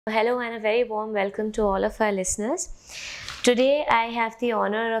Hello and a very warm welcome to all of our listeners. Today I have the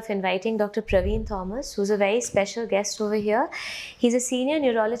honor of inviting Dr. Pravin Thomas, who's a very special guest over here. He's a senior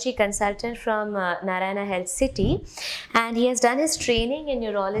neurology consultant from Narayana Health City, and he has done his training in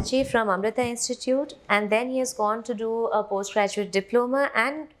neurology from Amrita Institute, and then he has gone to do a postgraduate diploma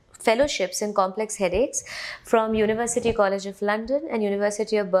and fellowships in complex headaches from University College of London and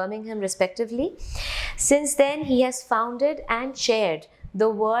University of Birmingham respectively. Since then, he has founded and chaired the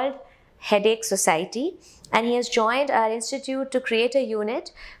World Headache Society, and he has joined our institute to create a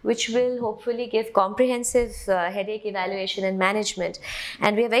unit which will hopefully give comprehensive headache evaluation and management.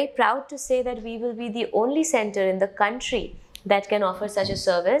 And we are very proud to say that we will be the only center in the country that can offer such a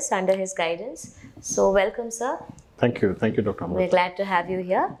service under his guidance. So welcome, sir. Thank you, Dr. Amrita. We're glad to have you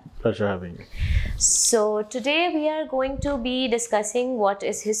here. Pleasure having you. So today we are going to be discussing what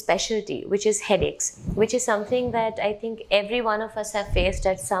is his specialty, which is headaches, which is something that I think every one of us have faced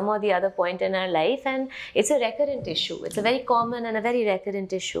at some or the other point in our life, and it's a recurrent issue. It's a very common and a very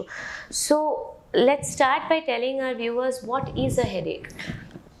recurrent issue. So let's start by telling our viewers what is a headache.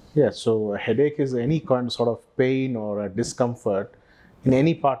 Yeah, so a headache is any kind of sort of pain or a discomfort in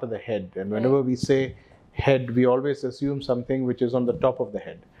any part of the head. And whenever we say head, we always assume something which is on the top of the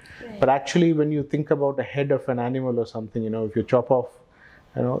head. Right. But actually, when you think about a head of an animal or something, if you chop off,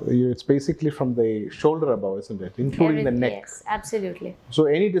 it's basically from the shoulder above, isn't it? Including the neck. Yes, absolutely. So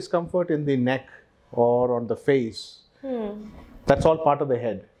any discomfort in the neck or on the face, that's all part of the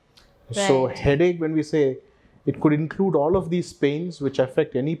head. Right. So headache, when we say, it could include all of these pains which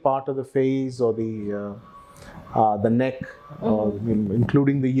affect any part of the face or the neck,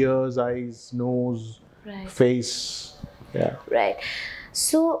 including the ears, eyes, nose, face. Yeah. Right.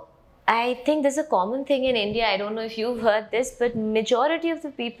 So I think there's a common thing in India. I don't know if you've heard this, but majority of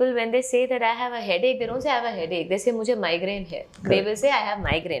the people, when they say that I have a headache, they don't say I have a headache. They say mujhe migraine hai. They will say I have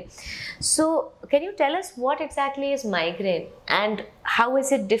migraine. So can you tell us what exactly is migraine and how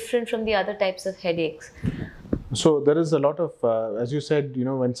is it different from the other types of headaches? So there is a lot of, as you said,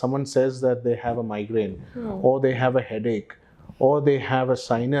 when someone says that they have a migraine or they have a headache, or they have a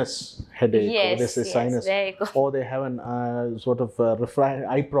sinus headache, or they say sinus, or they have an sort of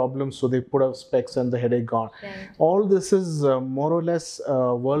eye problem, so they put up specs and the headache gone. Right. All this is more or less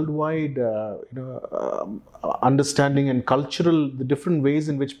worldwide, understanding and cultural, the different ways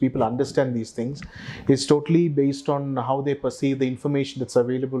in which people understand these things is totally based on how they perceive the information that's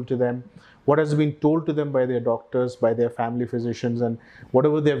available to them, what has been told to them by their doctors, by their family physicians, and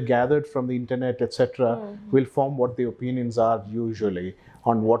whatever they've gathered from the internet, etc., will form what the opinions are usually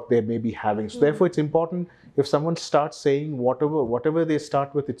on what they may be having. So therefore, it's important if someone starts saying whatever they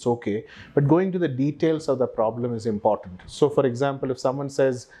start with, it's okay. But going to the details of the problem is important. So for example, if someone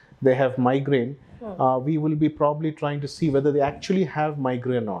says they have migraine, we will be probably trying to see whether they actually have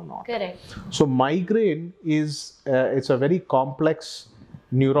migraine or not. Correct. So migraine is, it's a very complex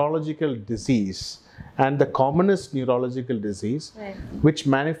neurological disease and the commonest neurological disease, which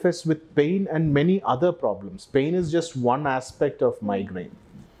manifests with pain and many other problems. Pain is just one aspect of migraine.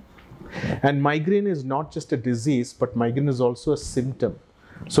 And migraine is not just a disease, but migraine is also a symptom.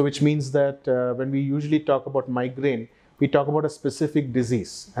 So which means that when we usually talk about migraine, we talk about a specific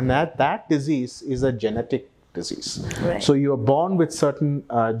disease, and that disease is a genetic disease. Right. So you are born with certain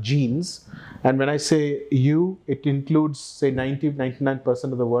genes, and when I say you, it includes say 99%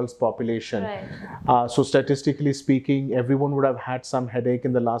 of the world's population. Right. So statistically speaking, everyone would have had some headache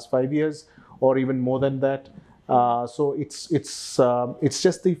in the last 5 years, or even more than that. So it's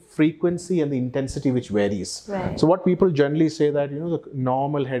just the frequency and the intensity which varies. Right. So what people generally say that the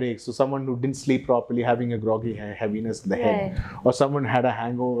normal headaches, so someone who didn't sleep properly having a groggy heaviness in the head, or someone had a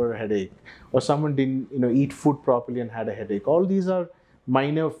hangover headache, or someone didn't eat food properly and had a headache. All these are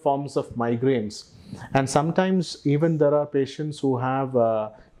minor forms of migraines, and sometimes even there are patients who have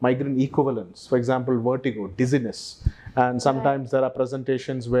migraine equivalents. For example, vertigo, dizziness, and sometimes there are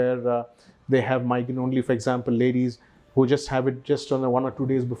presentations where they have migraine only, for example, ladies who just have it just on 1 or 2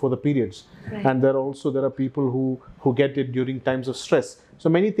 days before the periods. Right. And there are people who get it during times of stress. So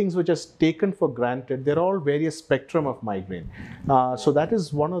many things which are taken for granted, they're all various spectrum of migraine. So that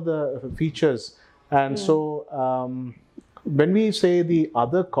is one of the features. And so when we say the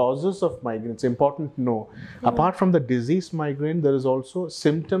other causes of migraine, it's important to know, apart from the disease migraine, there is also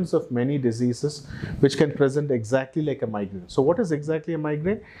symptoms of many diseases which can present exactly like a migraine. So what is exactly a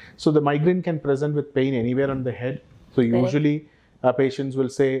migraine? So the migraine can present with pain anywhere on the head. So usually patients will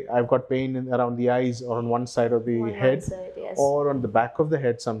say, I've got pain around the eyes or on one side of the head, or on the back of the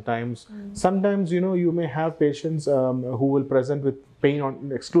head sometimes. Sometimes, you may have patients who will present with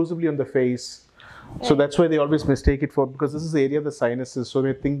pain exclusively on the face, So that's why they always mistake it for, because this is the area of the sinuses, so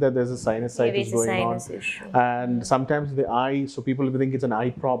they think that there's a sinusitis going on. Issue. And sometimes the eye, so people will think it's an eye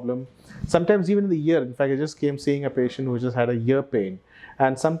problem. Sometimes even in the ear. In fact, I just came seeing a patient who just had a ear pain.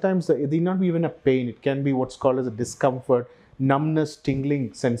 And sometimes it need not be even a pain. It can be what's called as a discomfort, numbness,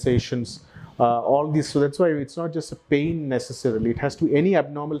 tingling sensations. All these, so that's why it's not just a pain necessarily. It has to be any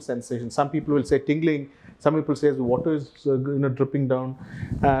abnormal sensation. Some people will say tingling. Some people say the water is dripping down,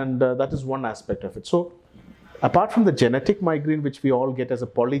 and that is one aspect of it. So, apart from the genetic migraine, which we all get as a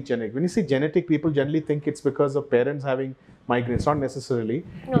polygenic, when you say genetic, people generally think it's because of parents having migraines. Not necessarily.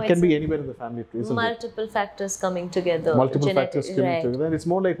 No, it can be anywhere in the family. Multiple factors coming together. Multiple factors coming together. It's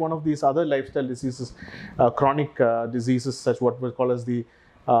more like one of these other lifestyle diseases, chronic diseases, such what we call as the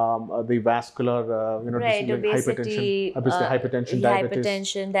vascular, right, obesity, hypertension,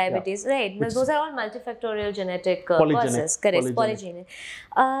 diabetes, right. Now, those are all multifactorial genetic causes. Correct, polygenic.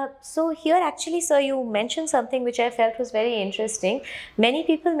 So here actually, sir, you mentioned something which I felt was very interesting. Many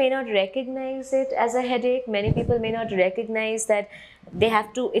people may not recognize it as a headache. Many people may not recognize that they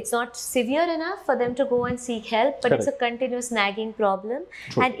have to, it's not severe enough for them to go and seek help, but it's a continuous nagging problem.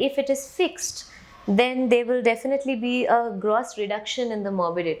 True. And if it is fixed, then there will definitely be a gross reduction in the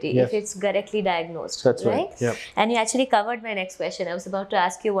morbidity if it's correctly diagnosed. That's right. Yeah. And you actually covered my next question. I was about to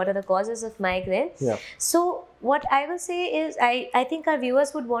ask you what are the causes of migraine. Yeah. So what I will say is I think our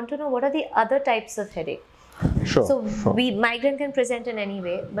viewers would want to know what are the other types of headache. Sure. So migraine can present in any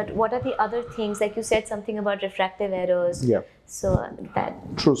way, but what are the other things? Like you said something about refractive errors. Yeah. So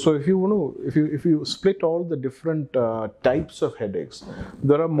that. True. So if you want to, if you split all the different types of headaches,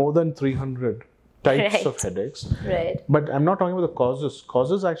 there are more than 300 types of headaches. Right. But I'm not talking about the causes.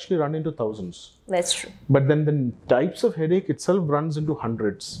 Causes actually run into thousands. That's true. But then the types of headache itself runs into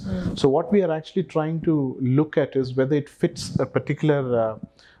hundreds. So what we are actually trying to look at is whether it fits a particular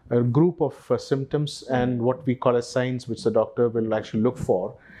group of symptoms and what we call as signs, which the doctor will actually look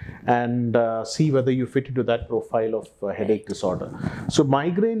for and see whether you fit into that profile of headache disorder. So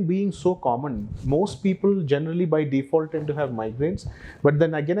migraine being so common, most people generally by default tend to have migraines. But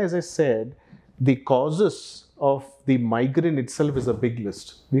then again, as I said, the causes of the migraine itself is a big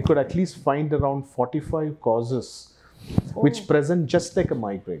list. We could at least find around 45 causes which present just like a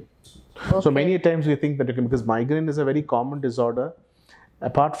migraine. So many times we think that because migraine is a very common disorder,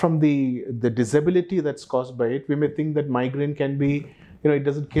 apart from the disability that's caused by it, we may think that migraine can be, it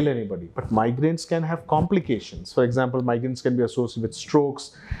doesn't kill anybody. But migraines can have complications. For example, migraines can be associated with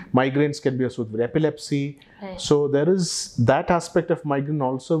strokes. Migraines can be associated with epilepsy. Right. So there is that aspect of migraine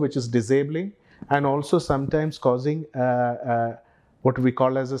also which is disabling and also sometimes causing what we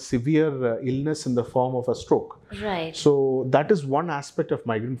call as a severe illness in the form of a stroke. Right. So that is one aspect of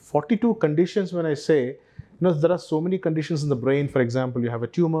migraine. 42 conditions when I say, there are so many conditions in the brain. For example, you have a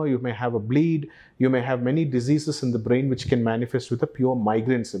tumor, you may have a bleed, you may have many diseases in the brain which can manifest with a pure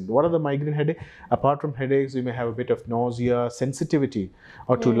migraine symptom. What are the migraine headaches? Apart from headaches, you may have a bit of nausea, sensitivity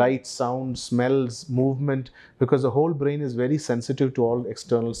or to light, sound, smells, movement, because the whole brain is very sensitive to all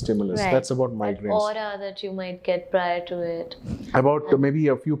external stimulus. Right. That's about migraines. An aura that you might get prior to it. About maybe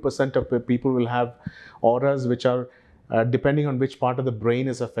a few % of people will have auras which are depending on which part of the brain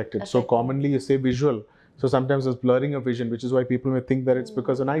is affected. So commonly you say visual. So sometimes there's blurring of vision, which is why people may think that it's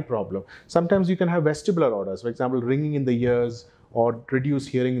because of an eye problem. Sometimes you can have vestibular auras, for example, ringing in the ears or reduced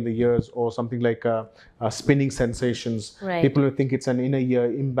hearing in the ears or something like spinning sensations. Right. People may think it's an inner ear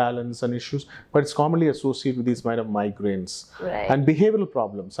imbalance and issues, but it's commonly associated with these kind of migraines. Right. And behavioral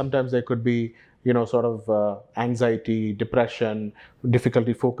problems. Sometimes there could be, anxiety, depression,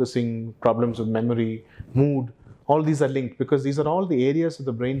 difficulty focusing, problems with memory, mood. All these are linked because these are all the areas of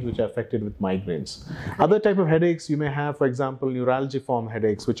the brain which are affected with migraines. Other type of headaches you may have, for example, neuralgiform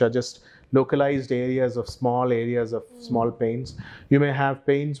headaches, which are just localized areas of small pains. You may have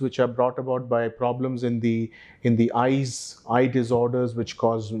pains which are brought about by problems in the eyes, eye disorders which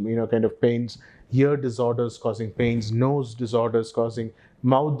cause kind of pains, ear disorders causing pains, nose disorders causing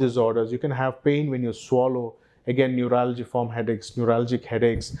mouth disorders. You can have pain when you swallow. Again, neuralgiform headaches, neuralgic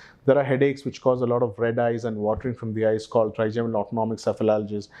headaches. There are headaches which cause a lot of red eyes and watering from the eyes called trigeminal autonomic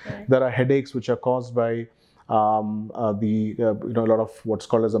cephalalgias. Right. There are headaches which are caused by a lot of what's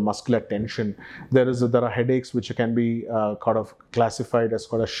called as a muscular tension. There are headaches which can be classified as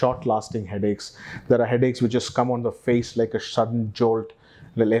short-lasting headaches. There are headaches which just come on the face like a sudden jolt,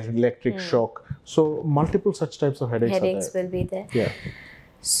 electric shock. So multiple such types of headaches will be there. Yeah.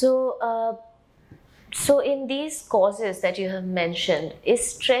 So in these causes that you have mentioned,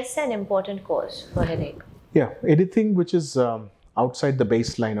 is stress an important cause for headache? Yeah, anything which is outside the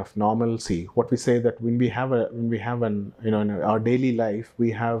baseline of normalcy. What we say that when we have an in our daily life,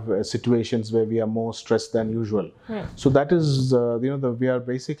 we have situations where we are more stressed than usual. So that is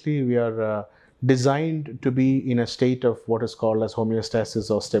we are designed to be in a state of what is called as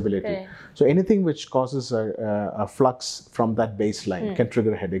homeostasis or stability. So anything which causes a flux from that baseline can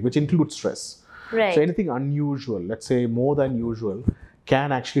trigger a headache, which includes stress. Right. So anything unusual, let's say more than usual,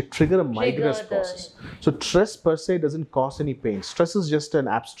 can actually trigger a migraine process. So stress per se doesn't cause any pain. Stress is just an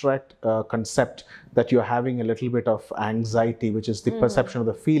abstract concept that you're having a little bit of anxiety, which is the perception of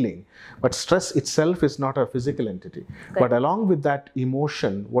the feeling. But stress itself is not a physical entity. But along with that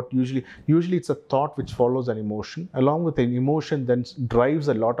emotion, what usually it's a thought which follows an emotion. Along with an emotion then drives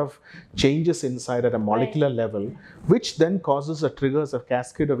a lot of changes inside at a molecular level, which then causes triggers a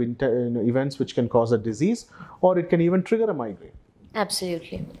cascade of events which can cause a disease, or it can even trigger a migraine.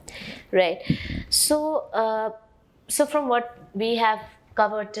 Absolutely. Right. So, so from what we have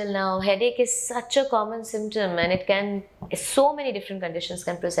covered till now, headache is such a common symptom, and so many different conditions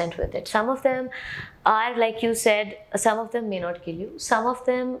can present with it. Some of them are, like you said, some of them may not kill you. Some of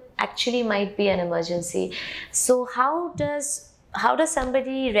them actually might be an emergency. So how does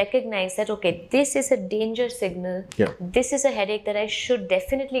somebody recognize that, okay, this is a danger signal, this is a headache that I should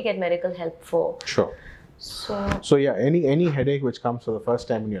definitely get medical help for? Sure. So yeah, any headache which comes for the first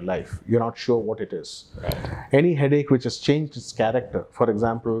time in your life, you're not sure what it is. Right. Any headache which has changed its character. For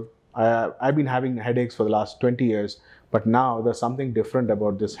example, I've been having headaches for the last 20 years, but now there's something different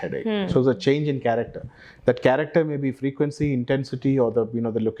about this headache. So there's a change in character. That character may be frequency, intensity, or the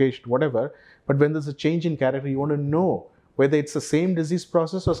location, whatever. But when there's a change in character, you want to know whether it's the same disease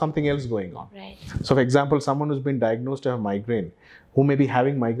process or something else going on. Right. So for example, someone who's been diagnosed to have migraine, who may be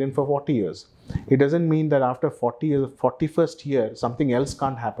having migraine for 40 years. It doesn't mean that after 40 years, 41st year, something else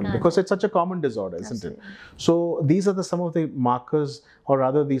can't happen, because it's such a common disorder, isn't it? So these are some of the markers, or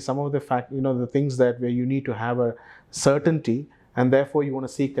rather some of the the things that where you need to have a certainty, and therefore you want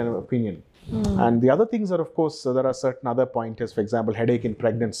to seek an opinion. And the other things are, of course, there are certain other pointers. For example, headache in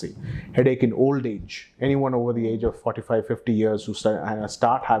pregnancy, headache in old age. Anyone over the age of 45, 50 years who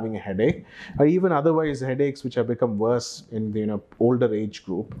start having a headache, or even otherwise headaches which have become worse in the older age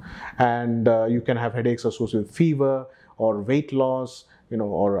group. And you can have headaches associated with fever or weight loss,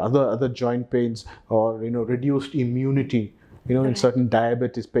 or other joint pains, or reduced immunity. In certain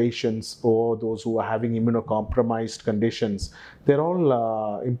diabetes patients, or those who are having immunocompromised conditions, they're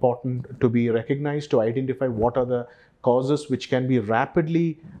all important to be recognized, to identify what are the causes which can be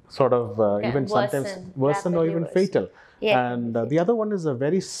rapidly even sometimes worsen or even fatal. And the other one is a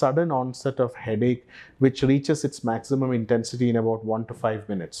very sudden onset of headache, which reaches its maximum intensity in about 1 to 5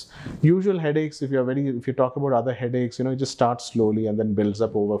 minutes. Usual headaches, if you talk about other headaches, it just starts slowly and then builds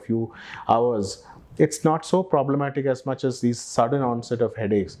up over a few hours. It's not so problematic as much as these sudden onset of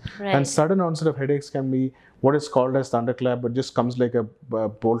headaches. Right. And sudden onset of headaches can be what is called as thunderclap, but just comes like a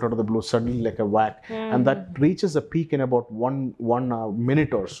bolt out of the blue, suddenly like a whack. And that reaches a peak in about one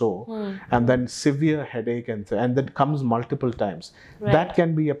minute or so. And then severe headache, and that comes multiple times. Right. That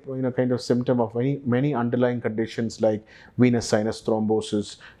can be a kind of symptom of many underlying conditions like venous sinus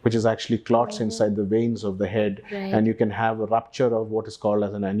thrombosis, which is actually clots inside the veins of the head. Right. And you can have a rupture of what is called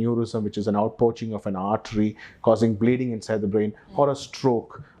as an aneurysm, which is an outpouching of an artery causing bleeding inside the brain, or a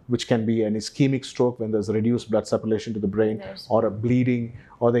stroke, which can be an ischemic stroke when there's reduced blood circulation to the brain, or a bleeding,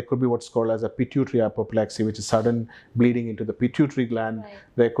 or there could be what's called as a pituitary apoplexy, which is sudden bleeding into the pituitary gland. Right.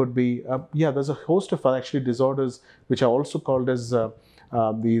 There could be, there's a host of actually disorders which are also called as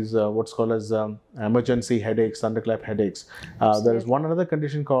what's called as emergency headaches, thunderclap headaches. There is one another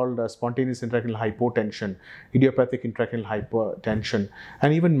condition called spontaneous intracranial hypotension, idiopathic intracranial hypertension,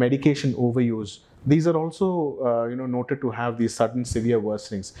 and even medication overuse. These are also, noted to have these sudden severe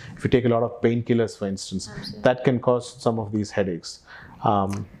worsenings. If you take a lot of painkillers, for instance, that can cause some of these headaches.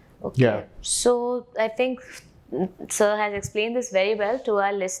 So I think Sir has explained this very well to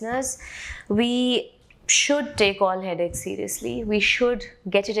our listeners. We should take all headaches seriously. We should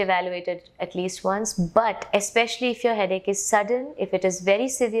get it evaluated at least once, but especially if your headache is sudden, if it is very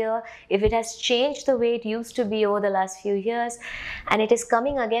severe, if it has changed the way it used to be over the last few years, and it is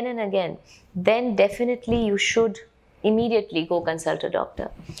coming again and again, then definitely you should immediately go consult a doctor.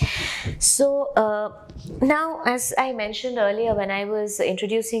 So now, as I mentioned earlier when I was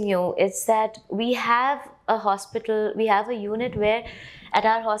introducing you, it's that we have a hospital, we have a unit where at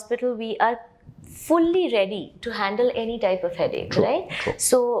our hospital we are fully ready to handle any type of headache, right? True.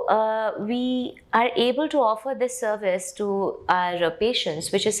 So we are able to offer this service to our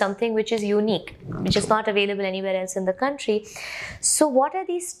patients, which is something which is unique, which is not available anywhere else in the country. So what are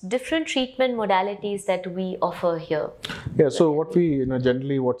these different treatment modalities that we offer here? Yeah, so what we,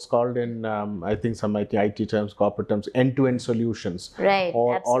 generally what's called in, I think some IT terms, corporate terms, end-to-end solutions, Right,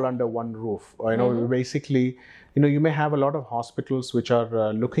 or all absolutely. under one roof. Basically, you may have a lot of hospitals which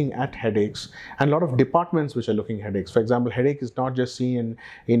are looking at headaches, and a lot of departments which are looking at headaches. For example, headache is not just seen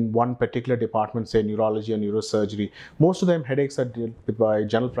in one particular department, say neurology or neurosurgery. Most of them headaches are dealt with by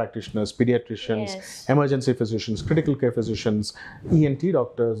general practitioners, pediatricians, Yes. emergency physicians, critical care physicians, ENT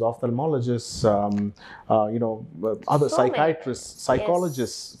doctors, ophthalmologists, other So many. psychiatrists,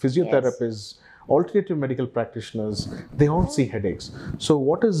 psychologists, Yes. physiotherapists, alternative medical practitioners. They all see headaches. So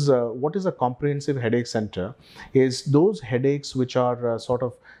what is a comprehensive headache center? Is those headaches which are sort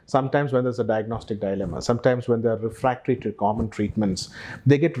of, sometimes when there's a diagnostic dilemma, sometimes when they're refractory to common treatments,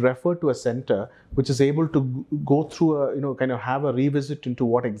 they get referred to a center which is able to go through kind of have a revisit into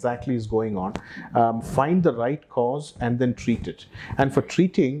what exactly is going on, find the right cause, and then treat it. And for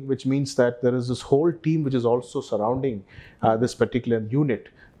treating, which means that there is this whole team which is also surrounding this particular unit,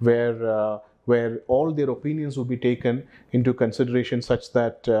 where all their opinions will be taken into consideration, such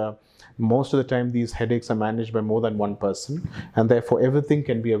that most of the time these headaches are managed by more than one person, and therefore everything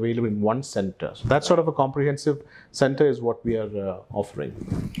can be available in one center. So that sort of a comprehensive center is what we are offering.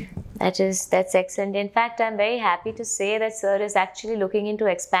 That's excellent. In fact, I'm very happy to say that sir is actually looking into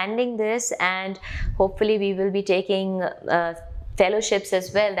expanding this, and hopefully we will be taking fellowships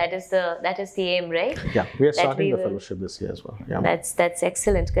as well. That is the aim, right? Yeah, we are starting the fellowship this year as well. Yeah, that's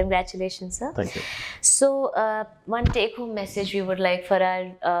excellent. Congratulations, sir. Thank you. So one take-home message we would like for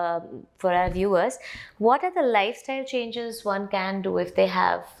our viewers: what are the lifestyle changes one can do if they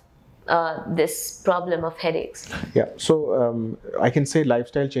have this problem of headaches? Yeah, so I can say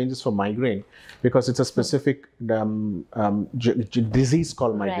lifestyle changes for migraine, because it's a specific disease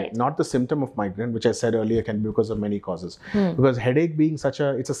called migraine, Right. not the symptom of migraine, which I said earlier can be because of many causes. Because headache being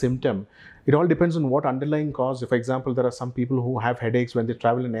it's a symptom, it all depends on what underlying cause. For example, there are some people who have headaches when they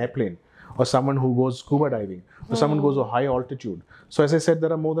travel in an airplane, or someone who goes scuba diving, or someone goes to high altitude. So as I said,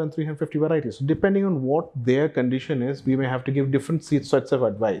 there are more than 350 varieties. So depending on what their condition is, we may have to give different sets of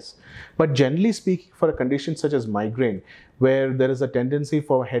advice. But generally speaking, for a condition such as migraine, where there is a tendency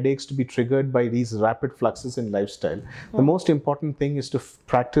for headaches to be triggered by these rapid fluxes in lifestyle, the most important thing is to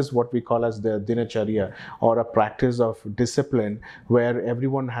practice what we call as the dinacharya, or a practice of discipline, where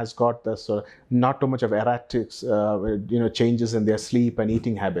everyone has got this not too much of erratics, changes in their sleep and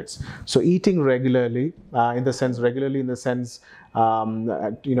eating habits. So eating regularly, in the sense,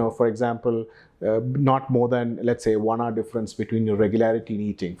 for example, not more than, let's say, 1 hour difference between your regularity in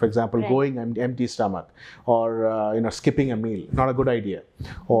eating. For example, Right. going empty stomach, or skipping a meal, not a good idea.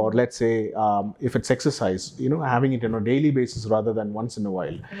 Or let's say, if it's exercise, having it on a daily basis rather than once in a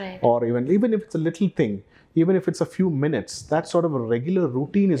while. Right. Or even if it's a little thing, even if it's a few minutes, that sort of a regular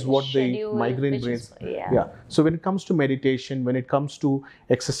routine is what the Schedule, migraine which brains. is- yeah. So when it comes to meditation, when it comes to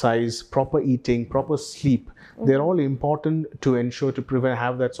exercise, proper eating, proper sleep, they're all important to ensure to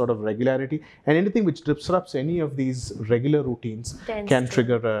have that sort of regularity. And anything which disrupts any of these regular routines Tends can to.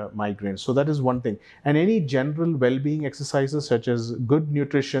 trigger a migraine. So that is one thing. And any general well-being exercises, such as good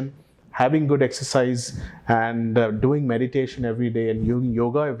nutrition, having good exercise, and doing meditation every day, and doing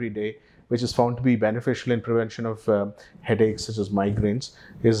yoga every day, which is found to be beneficial in prevention of headaches such as migraines,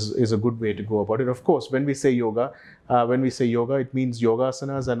 is a good way to go about it. Of course, when we say yoga, it means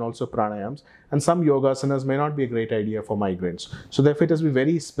yogasanas and also pranayams. And some yogasanas may not be a great idea for migraines. So therefore, it has to be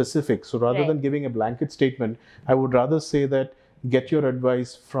very specific. So rather Right. than giving a blanket statement, I would rather say that get your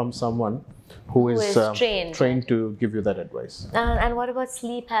advice from someone who is trained, to give you that advice. And what about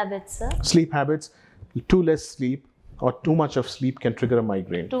sleep habits, sir? Sleep habits, too less sleep or too much of sleep can trigger a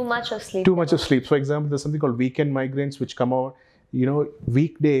migraine. Too much of sleep. Too much of sleep. For example, there's something called weekend migraines, which come out,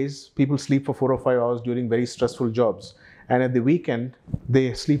 weekdays, people sleep for 4 or 5 hours during very stressful jobs. And at the weekend,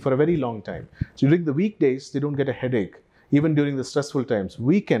 they sleep for a very long time. So during the weekdays, they don't get a headache, even during the stressful times.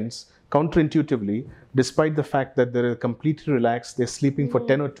 Weekends, counterintuitively, despite the fact that they're completely relaxed, they're sleeping for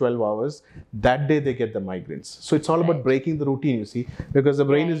 10 or 12 hours, that day they get the migraines. So it's all about Right. breaking the routine, you see, because the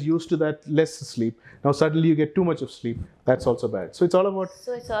brain Right. is used to that less sleep. Now suddenly you get too much of sleep, that's also bad. So it's all about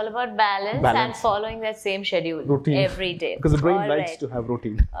balance and Balance. following that same schedule routine. every day. Because the brain All likes right. to have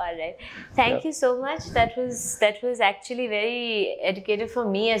routine. All right. Thank you so much. That was actually very educative for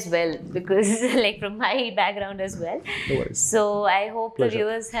me as well, because like from my background as well. No worries. So I hope Pleasure. the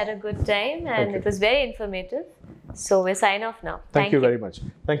viewers had a good time, and you. it was very informative. So we'll sign off now. Thank you very much.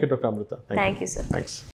 Thank you, Dr. Amrita. Thank you, sir. Thanks.